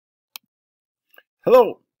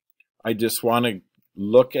Hello. I just want to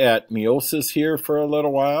look at meiosis here for a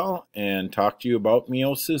little while and talk to you about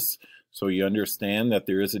meiosis so you understand that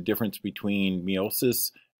there is a difference between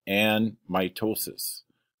meiosis and mitosis.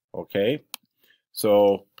 Okay?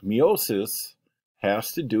 So meiosis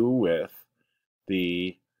has to do with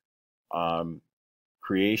the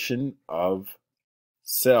creation of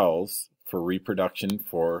cells for reproduction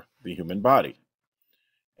for the human body.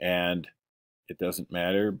 And it doesn't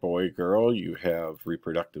matter, boy, girl, you have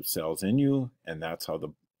reproductive cells in you, and that's how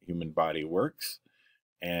the human body works.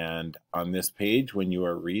 And on this page, when you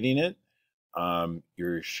are reading it,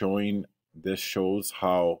 this shows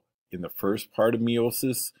how in the first part of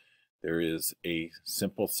meiosis, there is a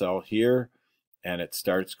simple cell here, and it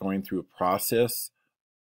starts going through a process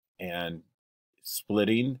and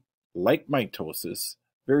splitting like mitosis,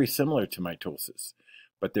 very similar to mitosis.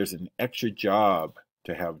 But there's an extra job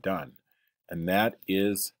to have done. And that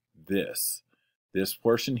is this. This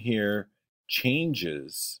portion here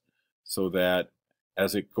changes so that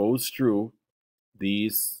as it goes through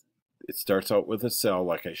these, it starts out with a cell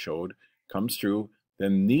like I showed, comes through,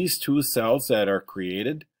 then these two cells that are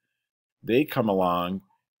created, they come along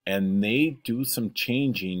and they do some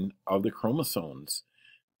changing of the chromosomes.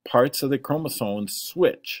 Parts of the chromosomes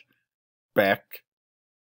switch back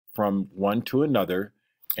from one to another,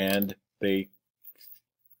 and they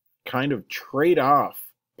kind of trade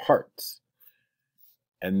off parts.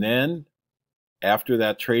 And then after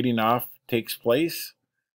that trading off takes place,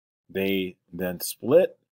 they then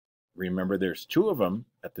split. Remember, there's two of them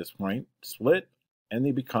at this point, split, and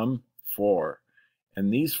they become four.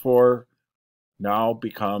 And these four now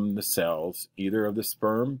become the cells, either of the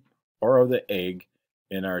sperm or of the egg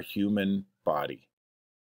in our human body.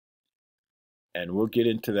 And we'll get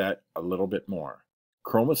into that a little bit more.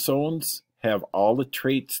 Chromosomes have all the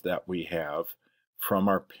traits that we have from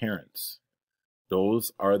our parents.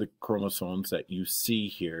 Those are the chromosomes that you see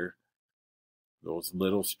here. Those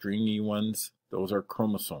little stringy ones, those are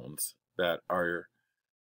chromosomes that are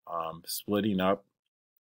splitting up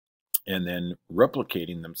and then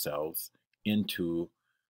replicating themselves into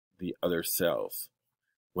the other cells.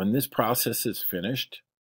 When this process is finished,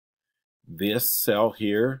 this cell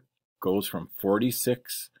here goes from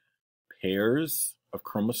 46 pairs of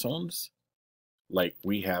chromosomes like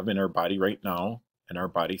we have in our body right now, in our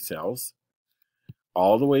body cells,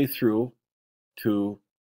 all the way through to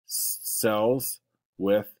cells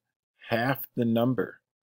with half the number.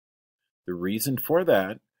 The reason for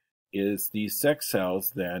that is these sex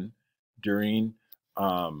cells then during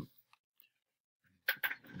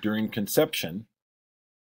conception,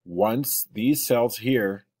 once these cells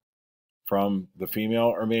here from the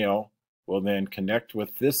female or male will then connect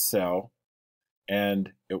with this cell,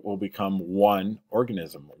 and it will become one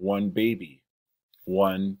organism, one baby,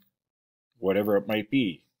 one whatever it might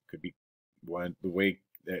be. Could be one the way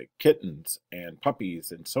kittens and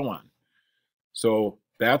puppies and so on. So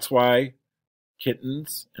that's why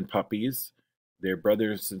kittens and puppies, their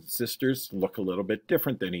brothers and sisters, look a little bit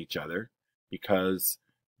different than each other because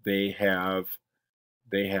they have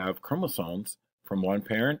chromosomes from one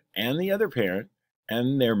parent and the other parent,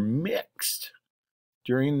 and they're mixed.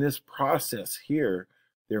 During this process here,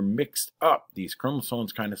 they're mixed up. These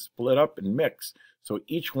chromosomes kind of split up and mix. So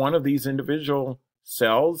each one of these individual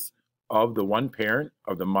cells of the one parent,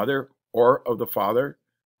 of the mother, or of the father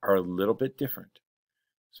are a little bit different.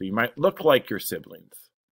 So you might look like your siblings,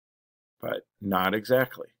 but not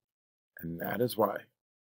exactly. And that is why.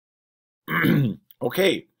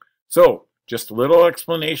 Okay, so just a little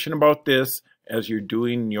explanation about this as you're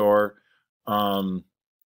doing your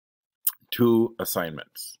 2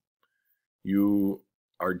 assignments. You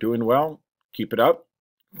are doing well. Keep it up.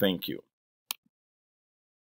 Thank you.